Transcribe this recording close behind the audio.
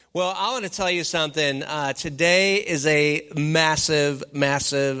Well, I want to tell you something. Today is a massive,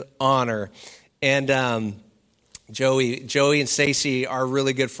 massive honor. And Joey and Stacey are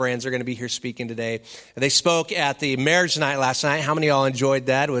really good friends. They're going to be here speaking today. They spoke at the marriage night last night. How many of y'all enjoyed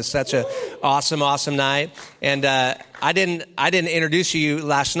that? It was such an awesome night. And I didn't introduce you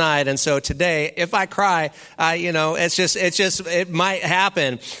last night, and so today, if I cry, it might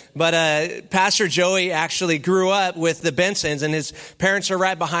happen. But Pastor Joey actually grew up with the Bensons, and his parents are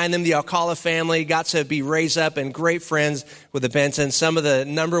right behind them. The Alcala family got to be raised up and great friends with the Bensons, some of the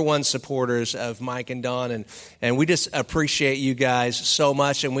number one supporters of Mike and Dawn, and we just appreciate you guys so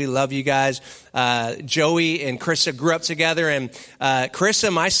much, and we love you guys. Joey and Krista grew up together, and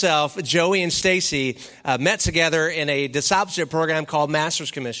Krista, myself, Joey, and Stacey met together in a discipleship program called Master's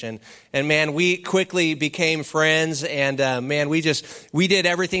Commission. And man, we quickly became friends, and man, we did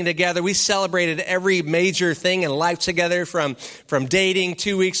everything together. We celebrated every major thing in life together, from dating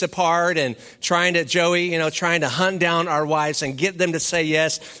 2 weeks apart and trying to hunt down our wives and get them to say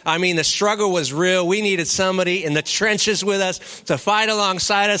yes. I mean, the struggle was real. We needed somebody in the trenches with us to fight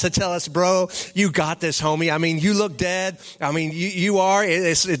alongside us and tell us, bro, you got this, homie. I mean, you look dead. I mean, you are.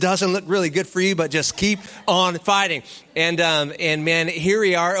 It doesn't look really good for you, but just keep on fighting. And man, here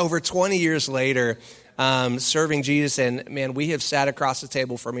we are over 20 years later, serving Jesus. And man, we have sat across the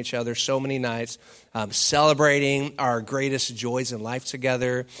table from each other so many nights, celebrating our greatest joys in life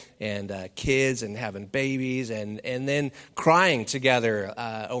together, and kids and having babies, and then crying together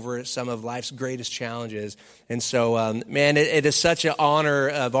over some of life's greatest challenges. And so, man, it is such an honor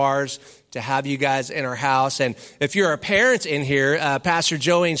of ours to have you guys in our house. And if you're a parent in here, Pastor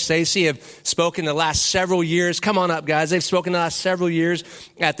Joey and Stacey have spoken the last several years. Come on up, guys. They've spoken the last several years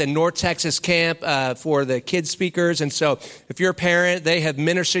at the North Texas camp for the kids speakers. And so if you're a parent, they have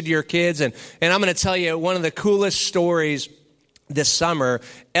ministered to your kids. And I'm going to tell you one of the coolest stories. This summer,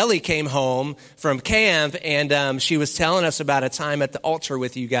 Ellie came home from camp, and she was telling us about a time at the altar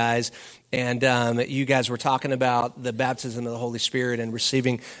with you guys. And you guys were talking about the baptism of the Holy Spirit and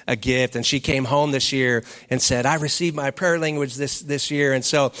receiving a gift. And she came home this year and said, I received my prayer language this year. And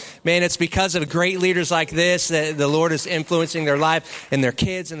so, man, it's because of great leaders like this that the Lord is influencing their life and their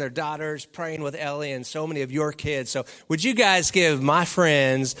kids and their daughters, praying with Ellie and so many of your kids. So would you guys give my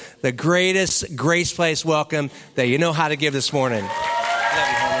friends the greatest Grace Place welcome that you know how to give this morning?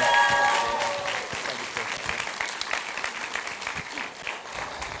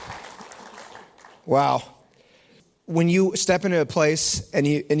 Wow. When you step into a place and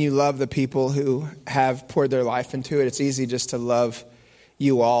you love the people who have poured their life into it, it's easy just to love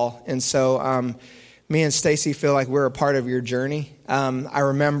you all. And so me and Stacey feel like we're a part of your journey. I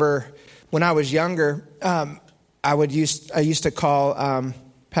remember when I was younger, I used to call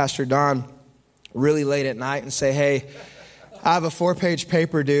Pastor Don really late at night and say, hey, I have a 4-page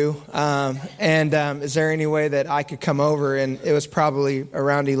paper due, and is there any way that I could come over? And it was probably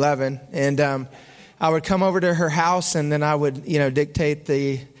around 11, and I would come over to her house, and then I would, dictate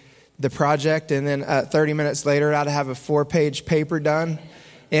the project, and then 30 minutes later, I'd have a 4-page paper done.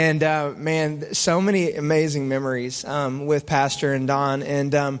 And man, so many amazing memories with Pastor and Don.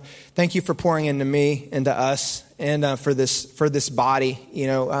 And thank you for pouring into me, into us, and for this body.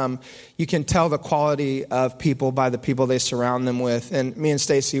 You can tell the quality of people by the people they surround them with. And me and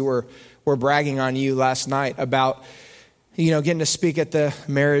Stacey were bragging on you last night about getting to speak at the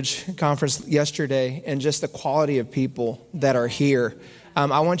marriage conference yesterday, and just the quality of people that are here.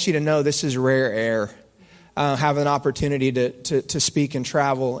 I want you to know this is rare air. Have an opportunity to speak and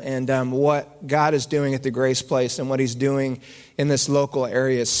travel, and what God is doing at the Grace Place and what He's doing in this local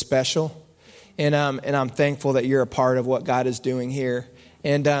area is special. And I'm thankful that you're a part of what God is doing here.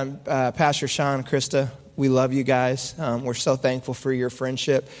 And Pastor Sean, Krista, we love you guys. We're so thankful for your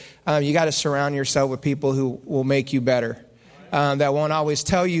friendship. You got to surround yourself with people who will make you better. That won't always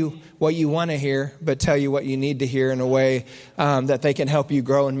tell you what you want to hear, but tell you what you need to hear in a way that they can help you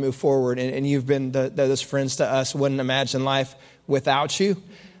grow and move forward. And you've been those friends to us. Wouldn't imagine life without you.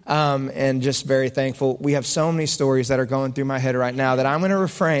 And just very thankful. We have so many stories that are going through my head right now that I'm going to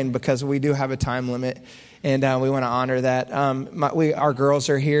refrain because we do have a time limit. And we want to honor that. Our girls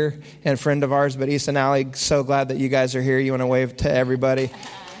are here, and a friend of ours, but East and Allie, so glad that you guys are here. You want to wave to everybody?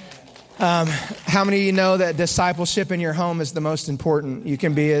 How many of you know that discipleship in your home is the most important? You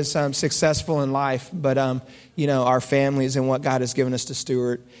can be as successful in life, but our families and what God has given us to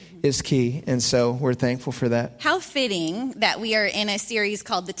steward is key. And so we're thankful for that. How fitting that we are in a series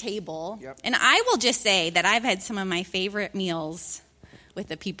called The Table. Yep. And I will just say that I've had some of my favorite meals with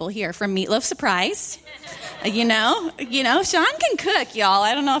the people here, from Meatloaf Surprise. Sean can cook, y'all.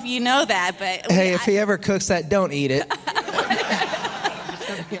 I don't know if you know that, but hey, if he ever cooks that, don't eat it.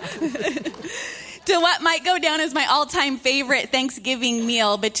 To what might go down as my all-time favorite Thanksgiving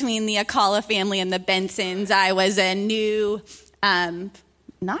meal between the Alcala family and the Bensons. I was a new,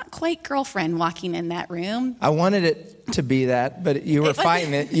 not quite girlfriend walking in that room. I wanted it to be that, but you were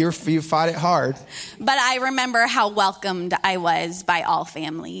fighting it. You fought it hard. But I remember how welcomed I was by all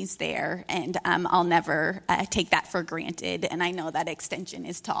families there, and I'll never take that for granted. And I know that extension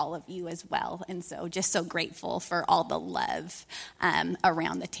is to all of you as well. And so just so grateful for all the love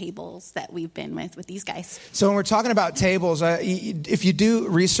around the tables that we've been with these guys. So when we're talking about tables, if you do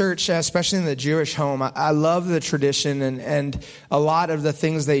research, especially in the Jewish home, I love the tradition and a lot of the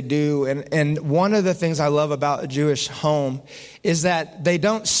things they do. And one of the things I love about a Jewish home is that they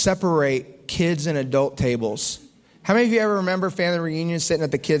don't separate kids and adult tables. How many of you ever remember family reunions sitting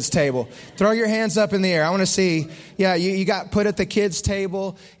at the kids' table? Throw your hands up in the air. I want to see. Yeah, you got put at the kids'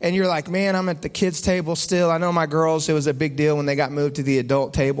 table, and you're like, man, I'm at the kids' table still. I know my girls, it was a big deal when they got moved to the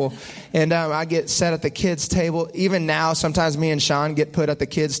adult table. And I get set at the kids' table. Even now, sometimes me and Sean get put at the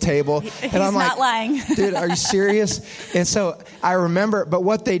kids' table. And I'm like, not lying. Dude, are you serious? And so I remember, but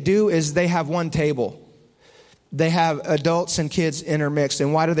what they do is they have one table. They have adults and kids intermixed.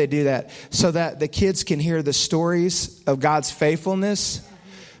 And why do they do that? So that the kids can hear the stories of God's faithfulness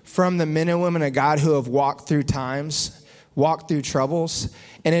from the men and women of God who have walked through times, walked through troubles.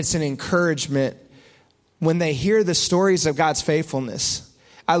 And it's an encouragement when they hear the stories of God's faithfulness.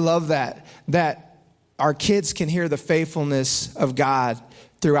 I love that our kids can hear the faithfulness of God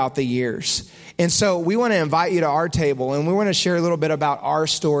throughout the years. And so we want to invite you to our table, and we want to share a little bit about our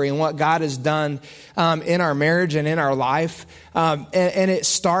story and what God has done in our marriage and in our life. And it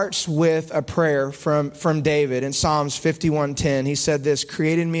starts with a prayer from David in Psalms 51:10. He said this,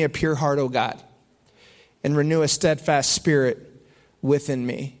 "Create in me a pure heart, O God, and renew a steadfast spirit within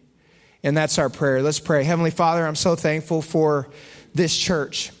me." And that's our prayer. Let's pray. Heavenly Father, I'm so thankful for this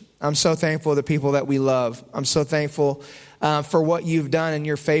church. I'm so thankful for the people that we love. I'm so thankful for what you've done and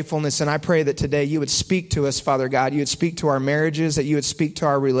your faithfulness. And I pray that today you would speak to us, Father God. You would speak to our marriages, that you would speak to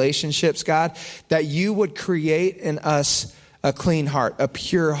our relationships, God, that you would create in us a clean heart, a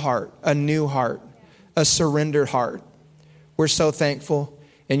pure heart, a new heart, a surrendered heart. We're so thankful.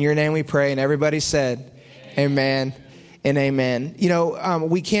 In your name we pray. And everybody said, amen and amen. You know,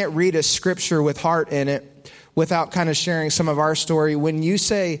 we can't read a scripture with heart in it without kind of sharing some of our story. When you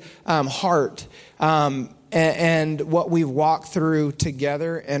say heart, and what we've walked through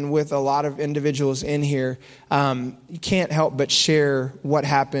together and with a lot of individuals in here, you can't help but share what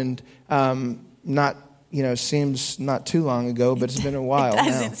happened, seems not too long ago, but it's been a while. It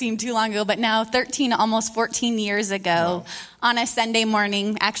doesn't seem too long ago, but now 13, almost 14 years ago, on a Sunday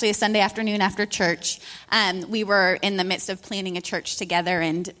morning, actually a Sunday afternoon after church, we were in the midst of planning a church together.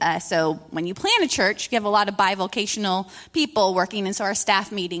 And so when you plan a church, you have a lot of bivocational people working. And so our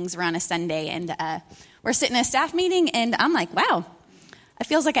staff meetings were on a Sunday, and we're sitting in a staff meeting, and I'm like, wow, it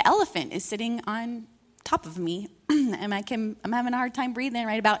feels like an elephant is sitting on top of me. And I'm having a hard time breathing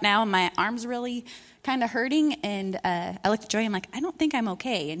right about now, and my arm's really kind of hurting. And I looked at Joey, I'm like, I don't think I'm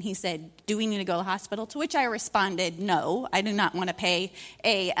okay. And he said, do we need to go to the hospital? To which I responded, no, I do not want to pay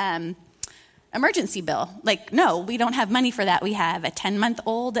a emergency bill. Like, no, we don't have money for that. We have a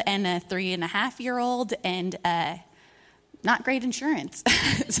 10-month-old and a 3.5-year-old and not great insurance.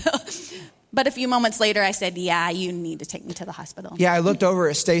 But a few moments later, I said, yeah, you need to take me to the hospital. Yeah, I looked over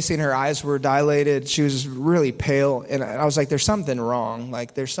at Stacey, and her eyes were dilated. She was really pale, and I was like, there's something wrong.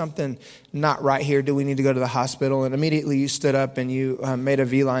 Like, there's something not right here. Do we need to go to the hospital? And immediately you stood up, and you made a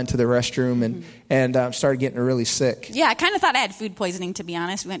V-line to the restroom and started getting really sick. Yeah, I kind of thought I had food poisoning, to be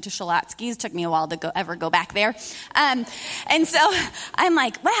honest. We went to Shalotsky's. It took me a while to ever go back there. And so I'm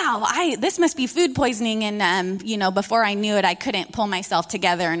like, wow, this must be food poisoning. And, before I knew it, I couldn't pull myself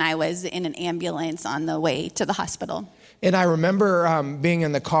together, and I was in an ambulance on the way to the hospital. And I remember being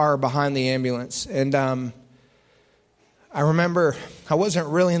in the car behind the ambulance, and I remember I wasn't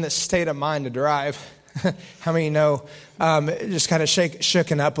really in the state of mind to drive. How many know? Just kind of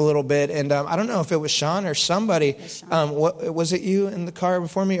shooken up a little bit, and I don't know if it was Sean or somebody. Was it you in the car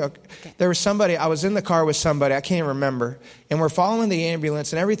before me? Okay. There was somebody. I was in the car with somebody. I can't remember. And we're following the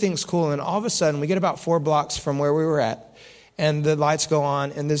ambulance, and everything's cool. And all of a sudden, we get about 4 blocks from where we were at. And the lights go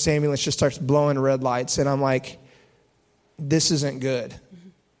on, and this ambulance just starts blowing red lights. And I'm like, this isn't good.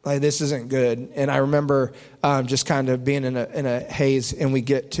 Like, this isn't good. And I remember just kind of being in a haze, and we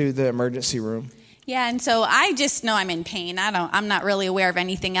get to the emergency room. Yeah, and so I just know I'm in pain. I'm not really aware of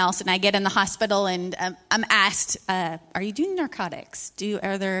anything else. And I get in the hospital and I'm asked, are you doing narcotics?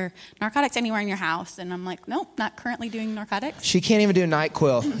 Are there narcotics anywhere in your house? And I'm like, nope, not currently doing narcotics. She can't even do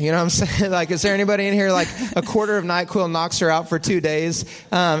NyQuil. You know what I'm saying? Like, is there anybody in here, like a quarter of NyQuil knocks her out for 2 days?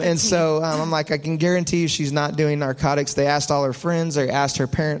 And so I'm like, I can guarantee you she's not doing narcotics. They asked all her friends. They asked her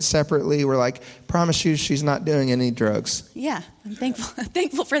parents separately. We're like, promise you she's not doing any drugs. Yeah, I'm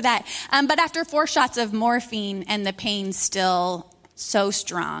thankful for that. But after 4 shots of morphine and the pain still so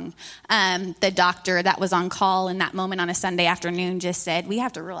strong, the doctor that was on call in that moment on a Sunday afternoon just said, we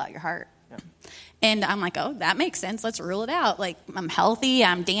have to rule out your heart. Yeah. And I'm like, oh, that makes sense. Let's rule it out. Like, I'm healthy,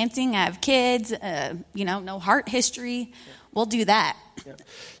 I'm dancing, I have kids, no heart history. Yeah. We'll do that. Yeah.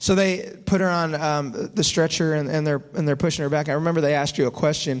 So they put her on the stretcher and they're pushing her back. I remember they asked you a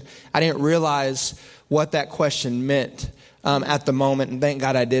question. I didn't realize what that question meant at the moment, and thank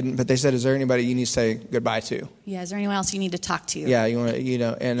God I didn't. But they said, "Is there anybody you need to say goodbye to?" Yeah. Is there anyone else you need to talk to? Yeah.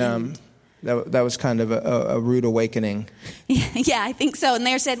 And that was kind of a rude awakening. Yeah, I think so. And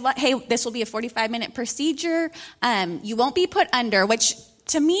they said, "Hey, this will be a 45-minute procedure. You won't be put under." Which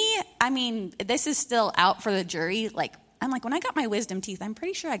to me, I mean, this is still out for the jury. Like, I'm like, when I got my wisdom teeth, I'm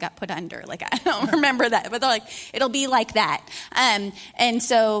pretty sure I got put under. Like, I don't remember that. But they're like, it'll be like that. And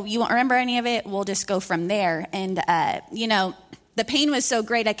so you won't remember any of it. We'll just go from there. And, the pain was so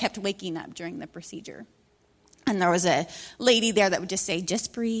great, I kept waking up during the procedure. And there was a lady there that would just say,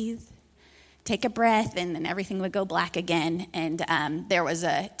 just breathe, take a breath, and then everything would go black again. And there was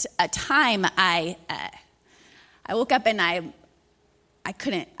a time I woke up and I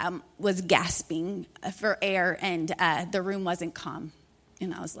couldn't, was gasping for air, and the room wasn't calm.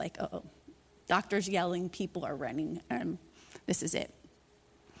 And I was like, oh, doctors yelling, people are running. This is it.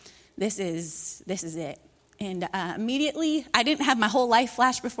 This is it. And immediately, I didn't have my whole life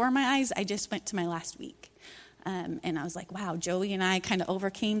flash before my eyes. I just went to my last week. And I was like, wow, Joey and I kind of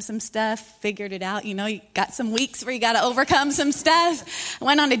overcame some stuff, figured it out. You got some weeks where you got to overcome some stuff. I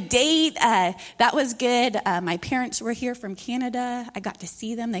went on a date. That was good. My parents were here from Canada. I got to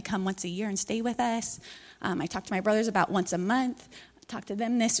see them. They come once a year and stay with us. I talked to my brothers about once a month. I talked to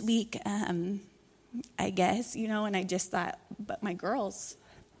them this week, I guess, and I just thought, but my girls,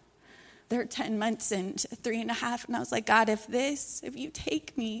 they're 10 months and 3.5. And I was like, God, if you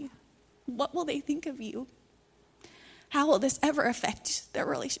take me, what will they think of you? How will this ever affect their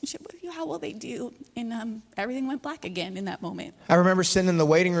relationship with you? How will they do? And everything went black again in that moment. I remember sitting in the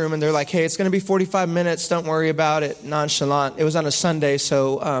waiting room, and they're like, hey, it's going to be 45 minutes. Don't worry about it. Nonchalant. It was on a Sunday,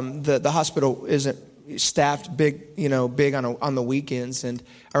 so the hospital isn't staffed big on the weekends. And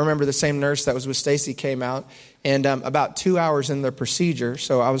I remember the same nurse that was with Stacey came out, and about 2 hours in the procedure,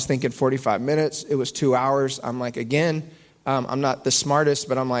 so I was thinking 45 minutes. It was 2 hours. I'm like, again, I'm not the smartest,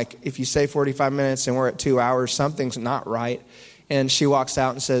 but I'm like, if you say 45 minutes and we're at 2 hours, something's not right. And she walks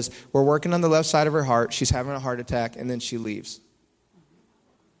out and says, we're working on the left side of her heart. She's having a heart attack. And then she leaves.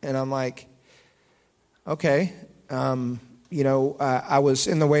 And I'm like, okay. I was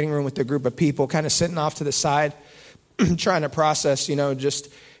in the waiting room with a group of people kind of sitting off to the side, trying to process, just,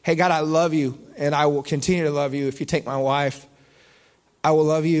 hey, God, I love you. And I will continue to love you if you take my wife. I will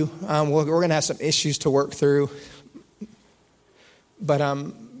love you. We're going to have some issues to work through. But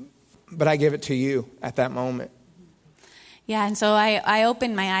I give it to you at that moment. Yeah, and so I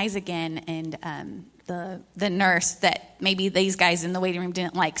opened my eyes again, and the nurse that maybe these guys in the waiting room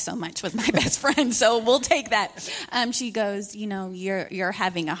didn't like so much was my best friend, so we'll take that. She goes, you're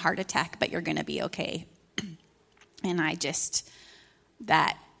having a heart attack, but you're going to be okay. And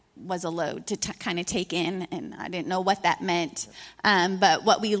that was a load to kind of take in, and I didn't know what that meant. But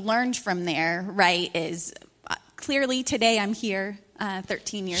what we learned from there, right, is clearly today I'm here.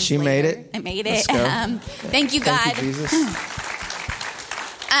 13 years she later. Made it. I made it. Thank you, God. Thank you, Jesus.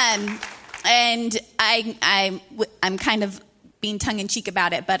 And I'm kind of being tongue-in-cheek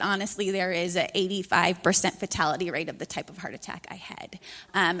about it, but honestly, there is an 85% fatality rate of the type of heart attack I had.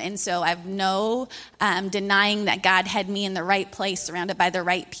 And so I've no denying that God had me in the right place, surrounded by the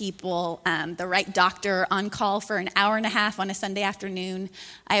right people, the right doctor on call for an hour and a half on a Sunday afternoon.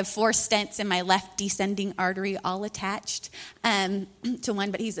 I have 4 stents in my left descending artery, all attached to one,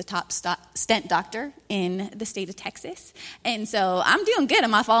 but he's a top stent doctor in the state of Texas. And so I'm doing good.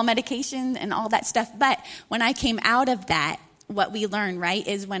 I'm off all medication and all that stuff. But when I came out of that, what we learn, right,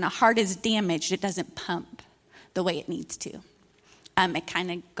 is when a heart is damaged, it doesn't pump the way it needs to. It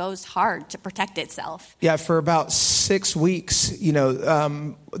kind of goes hard to protect itself. Yeah, for about 6 weeks,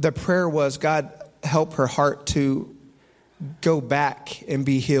 the prayer was, God, help her heart to go back and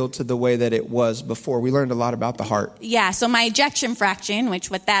be healed to the way that it was before. We learned a lot about the heart. Yeah, so my ejection fraction,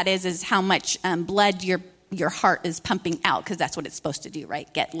 which what that is how much blood your heart is pumping out, because that's what it's supposed to do,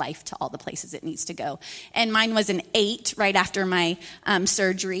 right? Get life to all the places it needs to go. And mine was an 8 right after my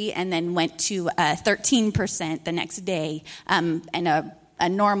surgery, and then went to 13% the next day. And a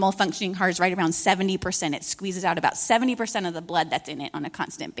normal functioning heart is right around 70%. It squeezes out about 70% of the blood that's in it on a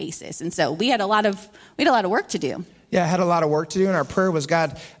constant basis. And so we had a lot of work to do. Yeah, I had a lot of work to do, and our prayer was,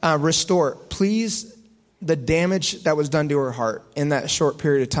 God, restore, please, the damage that was done to her heart in that short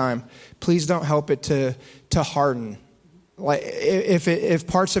period of time. Please don't help it to harden. Like if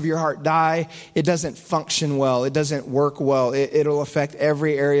parts of your heart die, it doesn't function well. It doesn't work well. It'll affect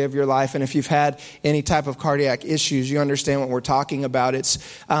every area of your life. And if you've had any type of cardiac issues, you understand what we're talking about. It's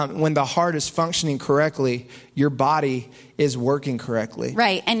when the heart is functioning correctly, your body is working correctly.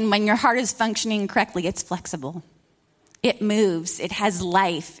 Right. And when your heart is functioning correctly, it's flexible. It moves. It has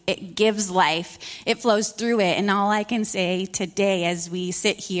life. It gives life. It flows through it. And all I can say today as we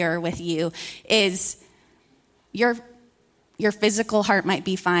sit here with you is your physical heart might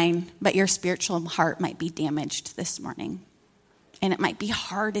be fine, but your spiritual heart might be damaged this morning. And it might be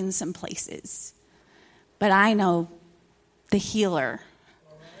hard in some places. But I know the healer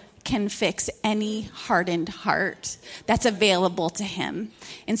can fix any hardened heart that's available to him.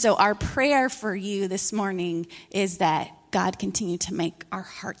 And so our prayer for you this morning is that God continue to make our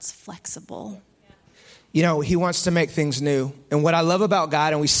hearts flexible. You know, he wants to make things new. And what I love about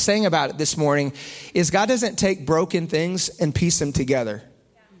God, and we sang about it this morning, is God doesn't take broken things and piece them together.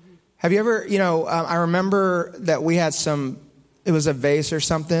 Have you ever, I remember that we had it was a vase or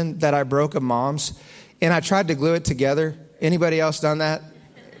something that I broke of Mom's, and I tried to glue it together. Anybody else done that?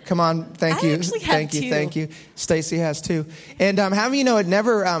 Come on, thank you. Thank you. Stacey has too. And how many it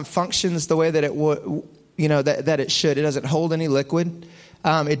never functions the way that it would, that it should. It doesn't hold any liquid.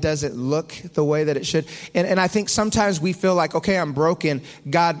 It doesn't look the way that it should. And I think sometimes we feel like, okay, I'm broken.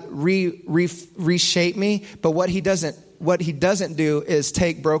 God reshape me. But what he doesn't do is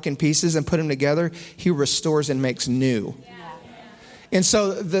take broken pieces and put them together. He restores and makes new. Yeah. And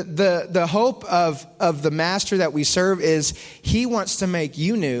so the hope of the master that we serve is he wants to make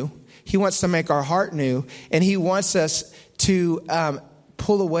you new. He wants to make our heart new. And he wants us to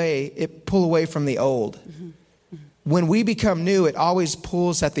pull away from the old. Mm-hmm. When we become new, it always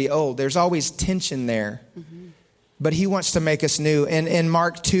pulls at the old. There's always tension there. Mm-hmm. But he wants to make us new. And in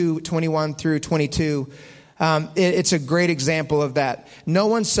Mark 2:21 through 22, it's a great example of that. No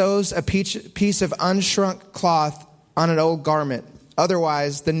one sews a piece of unshrunk cloth on an old garment.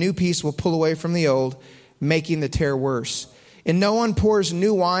 Otherwise, the new piece will pull away from the old, making the tear worse. And no one pours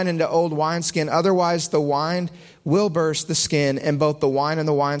new wine into old wineskin. Otherwise, the wine will burst the skin, and both the wine and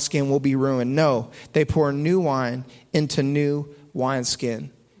the wineskin will be ruined. No, they pour new wine into new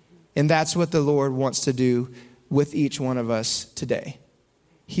wineskin. And that's what the Lord wants to do with each one of us today.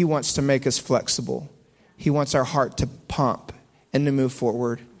 He wants to make us flexible. He wants our heart to pump and to move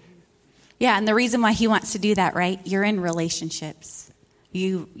forward. Yeah, and the reason why he wants to do that, right? You're in relationships.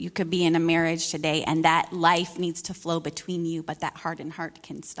 You could be in a marriage today, and that life needs to flow between you, but that hardened heart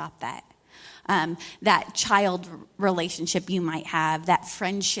can stop that. That child relationship you might have, that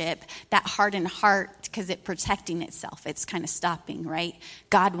friendship, that hardened heart, because it's protecting itself. It's kind of stopping, right?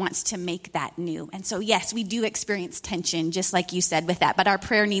 God wants to make that new. And so, yes, we do experience tension, just like you said with that. But our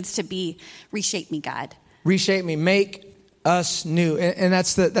prayer needs to be, reshape me, God. Reshape me, make us new. And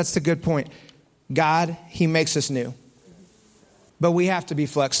that's the good point. God, he makes us new. But we have to be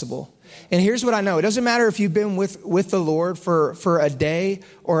flexible. And here's what I know. It doesn't matter if you've been with the Lord for a day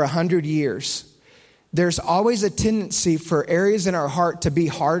or 100 years. There's always a tendency for areas in our heart to be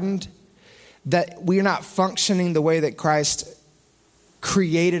hardened, that we're not functioning the way that Christ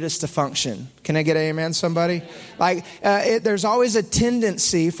created us to function. Can I get an amen, somebody? There's always a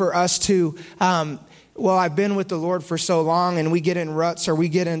tendency for us to, I've been with the Lord for so long, and we get in ruts, or we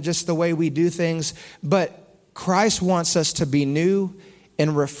get in just the way we do things. But Christ wants us to be new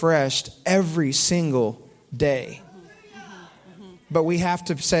and refreshed every single day. But we have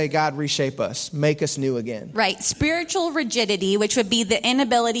to say, God, reshape us, make us new again. Right. Spiritual rigidity, which would be the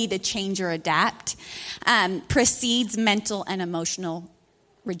inability to change or adapt, precedes mental and emotional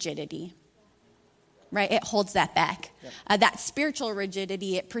rigidity. Right? It holds that back. Yep. That spiritual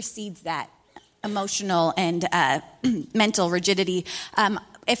rigidity, it precedes that emotional and mental rigidity.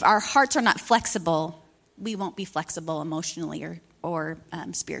 If our hearts are not flexible, we won't be flexible emotionally or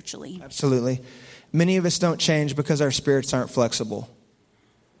spiritually. Absolutely. Many of us don't change because our spirits aren't flexible.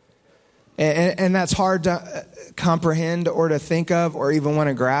 And that's hard to comprehend or to think of or even want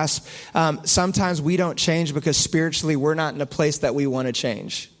to grasp. Sometimes we don't change because spiritually we're not in a place that we want to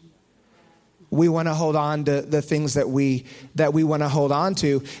change. We want to hold on to the things that we want to hold on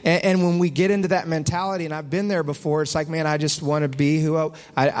to. And when we get into that mentality, and I've been there before, it's like, man, I just want to be who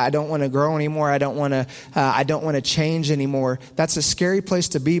I don't want to grow anymore. I don't want to change anymore. That's a scary place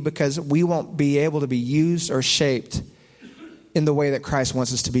to be because we won't be able to be used or shaped in the way that Christ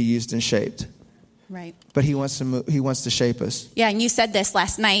wants us to be used and shaped. Right. But he wants to shape us. Yeah, and you said this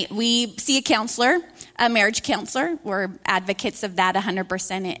last night. We see a counselor, a marriage counselor. We're advocates of that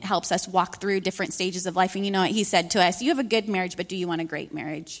 100%. It helps us walk through different stages of life. And you know what he said to us? You have a good marriage, but do you want a great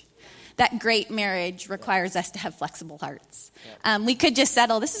marriage? That great marriage requires us to have flexible hearts. We could just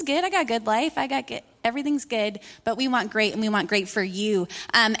settle, this is good, I got a good life, everything's good, but we want great, and we want great for you.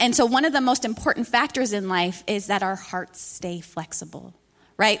 And so one of the most important factors in life is that our hearts stay flexible.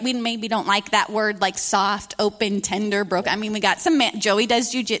 Right? We maybe don't like that word, like soft, open, tender, broken. I mean, we got some Joey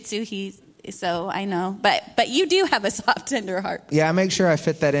does jujitsu. So I know, but you do have a soft, tender heart. Yeah, I make sure I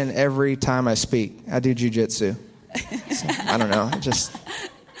fit that in every time I speak. I do jujitsu. So, I don't know.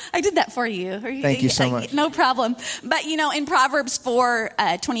 I did that for you. Thank you so much. No problem. But in Proverbs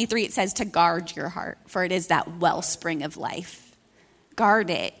 4:23, it says to guard your heart, for it is that wellspring of life. Guard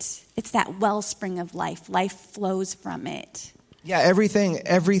it. It's that wellspring of life. Life flows from it. Yeah,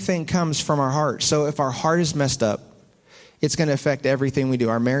 everything comes from our heart. So if our heart is messed up, it's going to affect everything we do.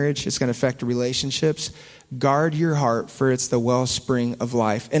 Our marriage, it's going to affect relationships. Guard your heart, for it's the wellspring of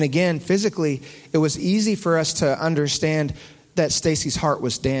life. And again, physically, it was easy for us to understand that Stacey's heart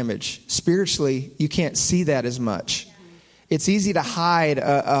was damaged. Spiritually, you can't see that as much. It's easy to hide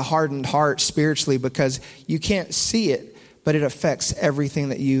a hardened heart spiritually because you can't see it, but it affects everything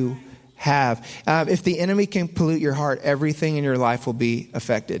that you have. If the enemy can pollute your heart, everything in your life will be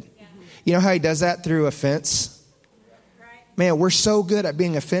affected. You know how he does that? Through offense. Man, we're so good at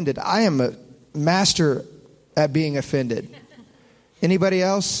being offended. I am a master at being offended. Anybody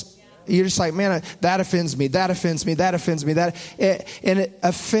else? You're just like, man, that offends me. That offends me. That offends me.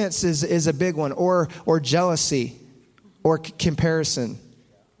 Offense is a big one. Or jealousy, or comparison.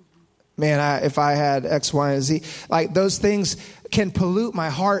 Man, if I had X, Y, and Z, like those things can pollute my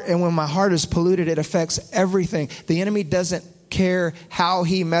heart. And when my heart is polluted, it affects everything. The enemy doesn't care how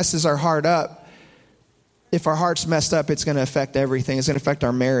he messes our heart up. If our heart's messed up, it's going to affect everything. It's going to affect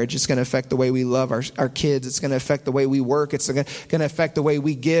our marriage. It's going to affect the way we love our kids. It's going to affect the way we work. It's going to affect the way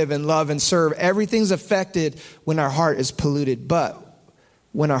we give and love and serve. Everything's affected when our heart is polluted. But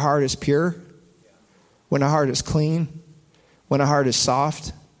when our heart is pure, when our heart is clean, when our heart is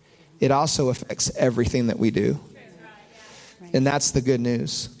soft, it also affects everything that we do. And that's the good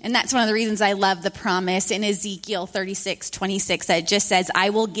news. And that's one of the reasons I love the promise in Ezekiel 36:26 that just says, I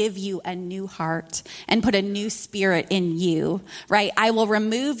will give you a new heart and put a new spirit in you, right? I will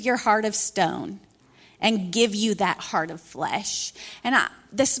remove your heart of stone and give you that heart of flesh. And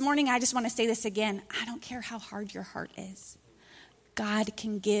this morning, I just want to say this again. I don't care how hard your heart is. God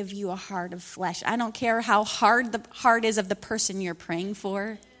can give you a heart of flesh. I don't care how hard the heart is of the person you're praying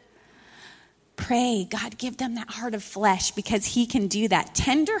for. Pray, God, give them that heart of flesh because he can do that.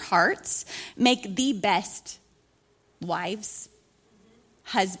 Tender hearts make the best wives,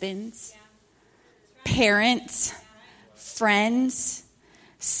 husbands, parents, friends,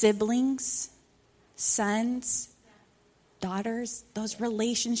 siblings, sons, daughters, those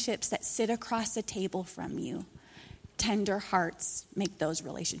relationships that sit across the table from you. Tender hearts make those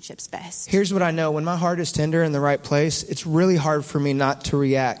relationships best. Here's what I know. When my heart is tender in the right place, it's really hard for me not to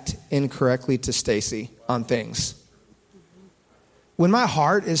react incorrectly to Stacey on things. When my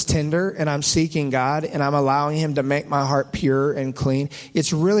heart is tender and I'm seeking God and I'm allowing him to make my heart pure and clean,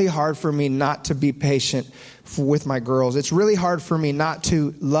 it's really hard for me not to be patient with my girls. It's really hard for me not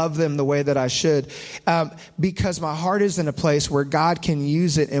to love them the way that I should because my heart is in a place where God can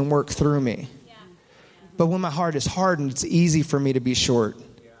use it and work through me. But when my heart is hardened, it's easy for me to be short.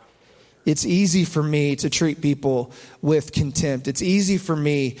 It's easy for me to treat people with contempt. It's easy for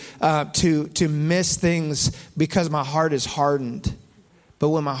me to miss things because my heart is hardened. But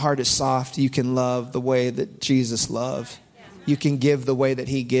when my heart is soft, you can love the way that Jesus loved. You can give the way that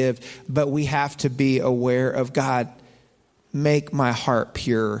he gave. But we have to be aware of, God, make my heart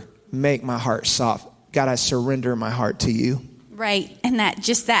pure. Make my heart soft. God, I surrender my heart to you. Right. And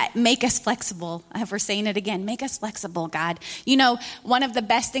that make us flexible. If we're saying it again, make us flexible, God. You know, one of the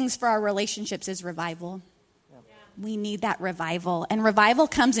best things for our relationships is revival. We need that revival. And revival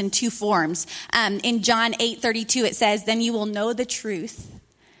comes in two forms. In John 8:32, it says, then you will know the truth,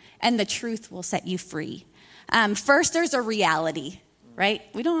 and the truth will set you free. First, there's a reality, right?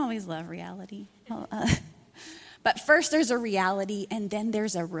 We don't always love reality. But first there's a reality, and then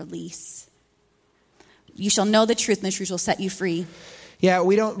there's a release. You shall know the truth, and the truth will set you free. Yeah,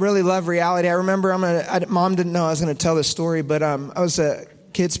 we don't really love reality. I remember, Mom didn't know I was going to tell this story, but I was a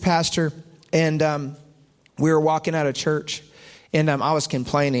kids pastor, and we were walking out of church, and I was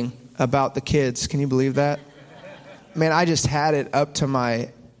complaining about the kids. Can you believe that? Man, I just had it up to my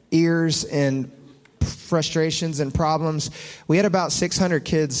ears and frustrations and problems. We had about 600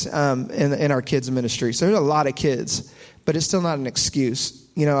 kids in our kids ministry, so there's a lot of kids, but it's still not an excuse.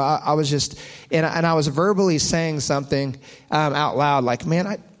 You know, I was just, and I was verbally saying something out loud, like, man,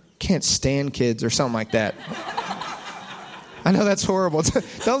 I can't stand kids or something like that. I know that's horrible.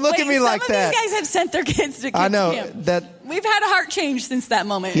 Don't look at me like that. Some of these guys have sent their kids to kids I know camp. that. We've had a heart change since that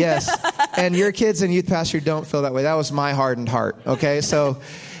moment. Yes, and your kids and youth pastor don't feel that way. That was my hardened heart, okay? So,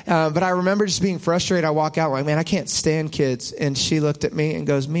 but I remember just being frustrated. I walk out like, man, I can't stand kids. And she looked at me and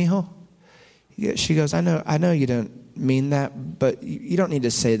goes, Mijo, she goes, I know you don't mean that, but you don't need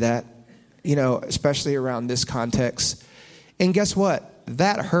to say that, you know, especially around this context. And guess what?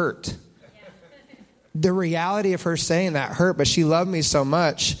 That hurt. The reality of her saying that hurt, but she loved me so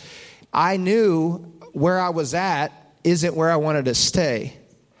much. I knew where I was at isn't where I wanted to stay.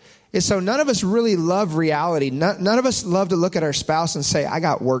 And so none of us really love reality. None of us love to look at our spouse and say, I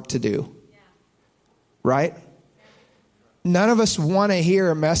got work to do. Right? None of us want to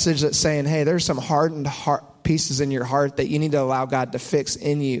hear a message that's saying, hey, there's some hardened pieces in your heart that you need to allow God to fix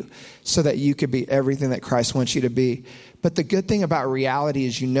in you so that you could be everything that Christ wants you to be. But the good thing about reality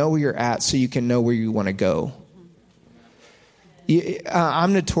is you know where you're at so you can know where you want to go.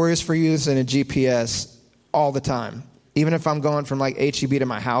 I'm notorious for using a GPS all the time. Even if I'm going from like HEB to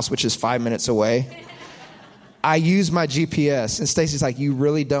my house, which is 5 minutes away, I use my GPS. And Stacey's like, you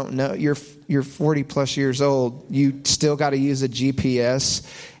really don't know? You're 40 plus years old. You still got to use a GPS.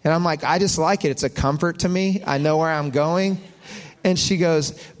 And I'm like, I just like it. It's a comfort to me. I know where I'm going. And she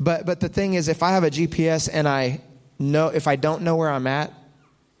goes, but the thing is, if I have a GPS and if I don't know where I'm at,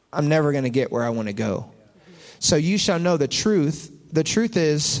 I'm never going to get where I want to go. So you shall know the truth. The truth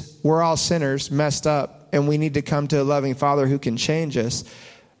is we're all sinners, messed up, and we need to come to a loving Father who can change us.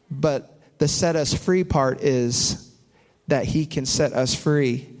 But the set us free part is that he can set us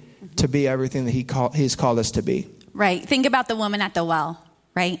free to be everything that he's called us to be. Right. Think about the woman at the well,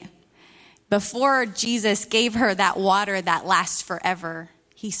 right? Before Jesus gave her that water that lasts forever,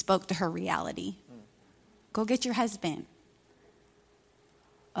 he spoke to her reality. Go get your husband.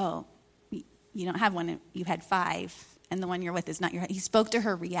 Oh, you don't have one. You had 5. And the one you're with is not your. He spoke to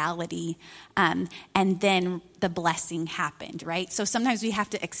her reality, and then the blessing happened, right? So sometimes we have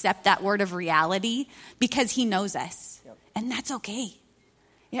to accept that word of reality because he knows us, and that's okay.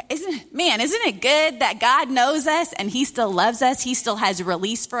 Yeah, isn't it good that God knows us and he still loves us? He still has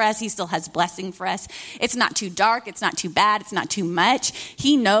release for us. He still has blessing for us. It's not too dark. It's not too bad. It's not too much.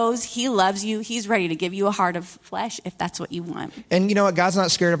 He knows. He loves you. He's ready to give you a heart of flesh if that's what you want. And you know what? God's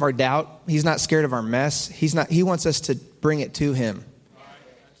not scared of our doubt. He's not scared of our mess. He wants us to bring it to him.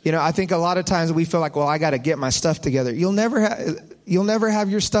 You know, I think a lot of times we feel like, well, I got to get my stuff together. You'll never have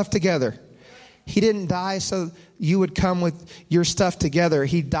your stuff together. He didn't die so you would come with your stuff together.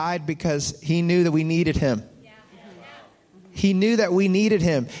 He died because he knew that we needed him. He knew that we needed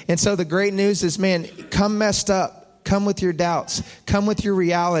him. And so the great news is, man, come messed up. Come with your doubts. Come with your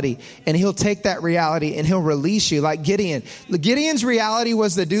reality. And he'll take that reality and he'll release you like Gideon. Gideon's reality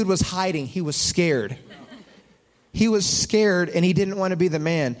was the dude was hiding. He was scared. He was scared and he didn't want to be the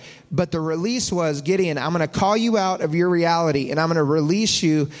man. But the release was, Gideon, I'm going to call you out of your reality and I'm going to release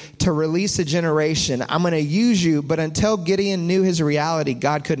you to release a generation. I'm going to use you. But until Gideon knew his reality,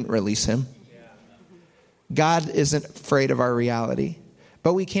 God couldn't release him. God isn't afraid of our reality.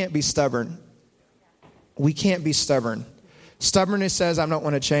 But we can't be stubborn. We can't be stubborn. Stubbornness says, I don't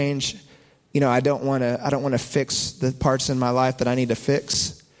want to change. You know, I don't want to fix the parts in my life that I need to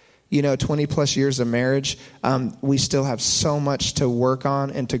fix. You know, 20 plus years of marriage, we still have so much to work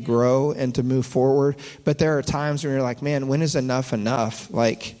on and to grow and to move forward. But there are times when you're like, man, when is enough enough?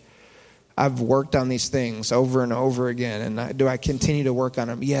 Like, I've worked on these things over and over again. And do I continue to work on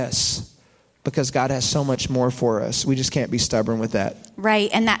them? Yes, because God has so much more for us. We just can't be stubborn with that. Right,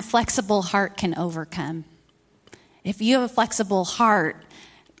 and that flexible heart can overcome. If you have a flexible heart,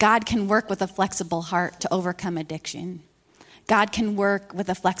 God can work with a flexible heart to overcome addiction. God can work with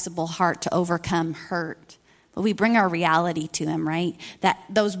a flexible heart to overcome hurt. But we bring our reality to him, right? That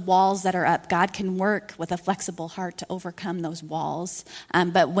those walls that are up, God can work with a flexible heart to overcome those walls.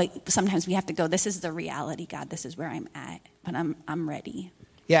 Sometimes we have to go, this is the reality, God. This is where I'm at, but I'm ready.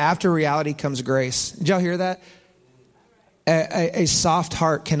 Yeah, after reality comes grace. Did y'all hear that? A soft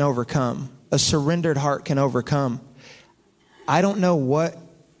heart can overcome. A surrendered heart can overcome. I don't know what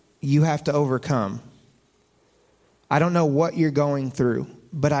you have to overcome. I don't know what you're going through,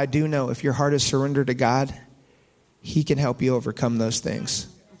 but I do know if your heart is surrendered to God, he can help you overcome those things.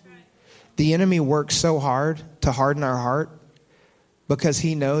 The enemy works so hard to harden our heart because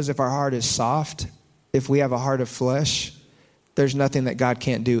he knows if our heart is soft, if we have a heart of flesh, there's nothing that God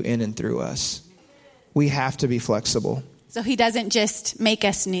can't do in and through us. We have to be flexible. So he doesn't just make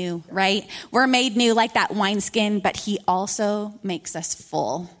us new, right? We're made new like that wineskin, but he also makes us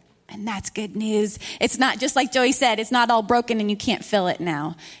full. And that's good news. It's not just like Joey said, it's not all broken and you can't fill it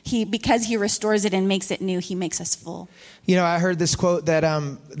now. Because he restores it and makes it new, he makes us full. You know, I heard this quote that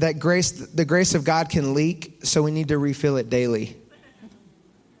the grace of God can leak, so we need to refill it daily.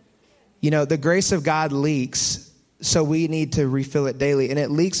 You know, the grace of God leaks, so we need to refill it daily. And it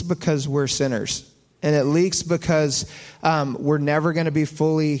leaks because we're sinners. And it leaks because we're never going to be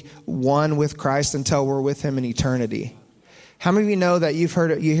fully one with Christ until we're with him in eternity. How many of you know that you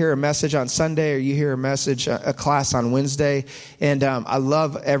hear a message on Sunday or you hear a class on Wednesday? And I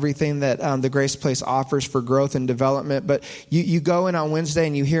love everything that the Grace Place offers for growth and development. But you go in on Wednesday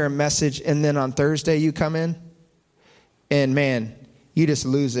and you hear a message, and then on Thursday you come in, and man, you just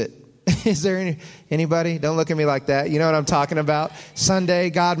lose it. Is there anybody? Don't look at me like that. You know what I'm talking about?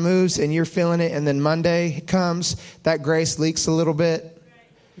 Sunday, God moves and you're feeling it. And then Monday comes, that grace leaks a little bit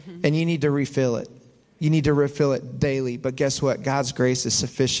and you need to refill it. You need to refill it daily. But guess what? God's grace is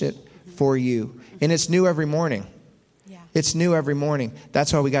sufficient for you. And it's new every morning. Yeah. It's new every morning.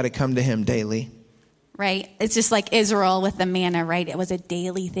 That's why we got to come to him daily. Right. It's just like Israel with the manna, right? It was a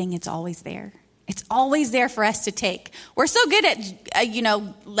daily thing. It's always there. It's always there for us to take. We're so good at,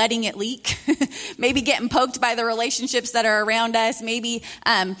 letting it leak, maybe getting poked by the relationships that are around us, maybe,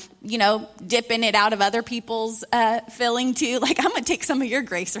 dipping it out of other people's filling too. Like, I'm going to take some of your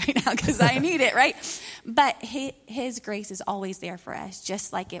grace right now because I need it, right? But his grace is always there for us,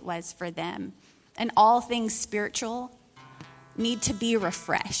 just like it was for them. And all things spiritual need to be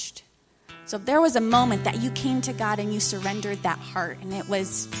refreshed. So if there was a moment that you came to God and you surrendered that heart, and it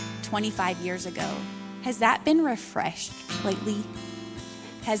was 25 years ago, has that been refreshed lately?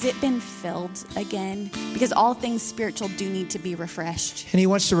 Has it been filled again? Because all things spiritual do need to be refreshed. And he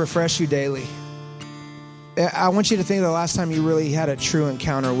wants to refresh you daily. I want you to think of the last time you really had a true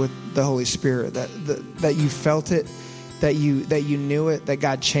encounter with the Holy Spirit, that you felt it, that you knew it, that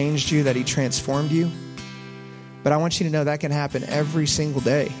God changed you, that he transformed you. But I want you to know that can happen every single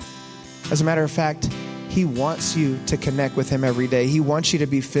day. As a matter of fact, he wants you to connect with him every day. He wants you to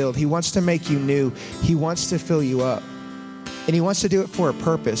be filled. He wants to make you new. He wants to fill you up. And he wants to do it for a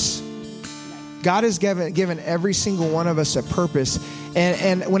purpose. God has given every single one of us a purpose.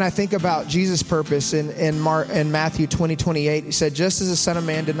 And when I think about Jesus' purpose in Matthew 20:28, he said, just as the Son of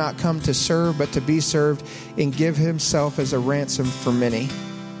Man did not come to serve, but to be served and give himself as a ransom for many.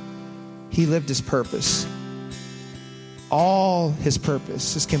 He lived his purpose. All his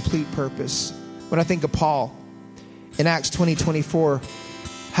purpose, his complete purpose. When I think of Paul in Acts 20:24,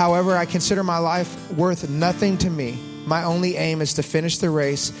 however, I consider my life worth nothing to me. My only aim is to finish the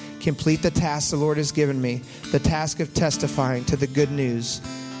race, complete the task the Lord has given me, the task of testifying to the good news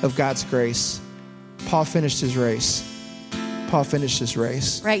of God's grace. Paul finished his race. Paul finished his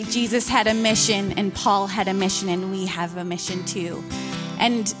race. Right, Jesus had a mission and Paul had a mission and we have a mission too.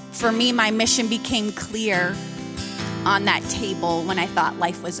 And for me, my mission became clear on that table when I thought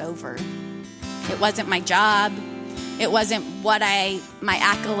life was over. It wasn't my job. It wasn't my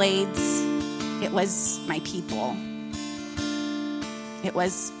accolades. It was my people. It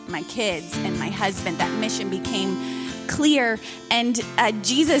was my kids and my husband. That mission became clear. And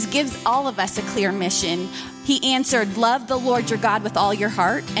Jesus gives all of us a clear mission. He answered, love the Lord your God with all your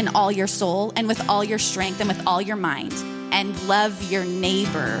heart and all your soul and with all your strength and with all your mind. And love your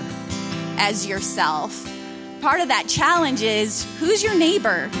neighbor as yourself. Part of that challenge is, who's your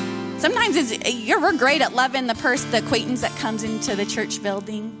neighbor? Sometimes we're great at loving the acquaintance that comes into the church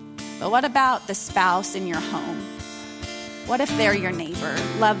building. But what about the spouse in your home? What if they're your neighbor?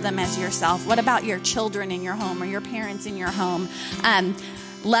 Love them as yourself. What about your children in your home or your parents in your home?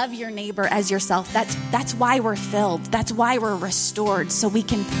 Love your neighbor as yourself. That's why we're filled. That's why we're restored, so we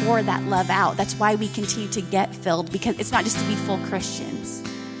can pour that love out. That's why we continue to get filled, because it's not just to be full Christians,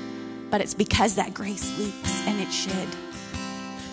 but it's because that grace leaks, and it should.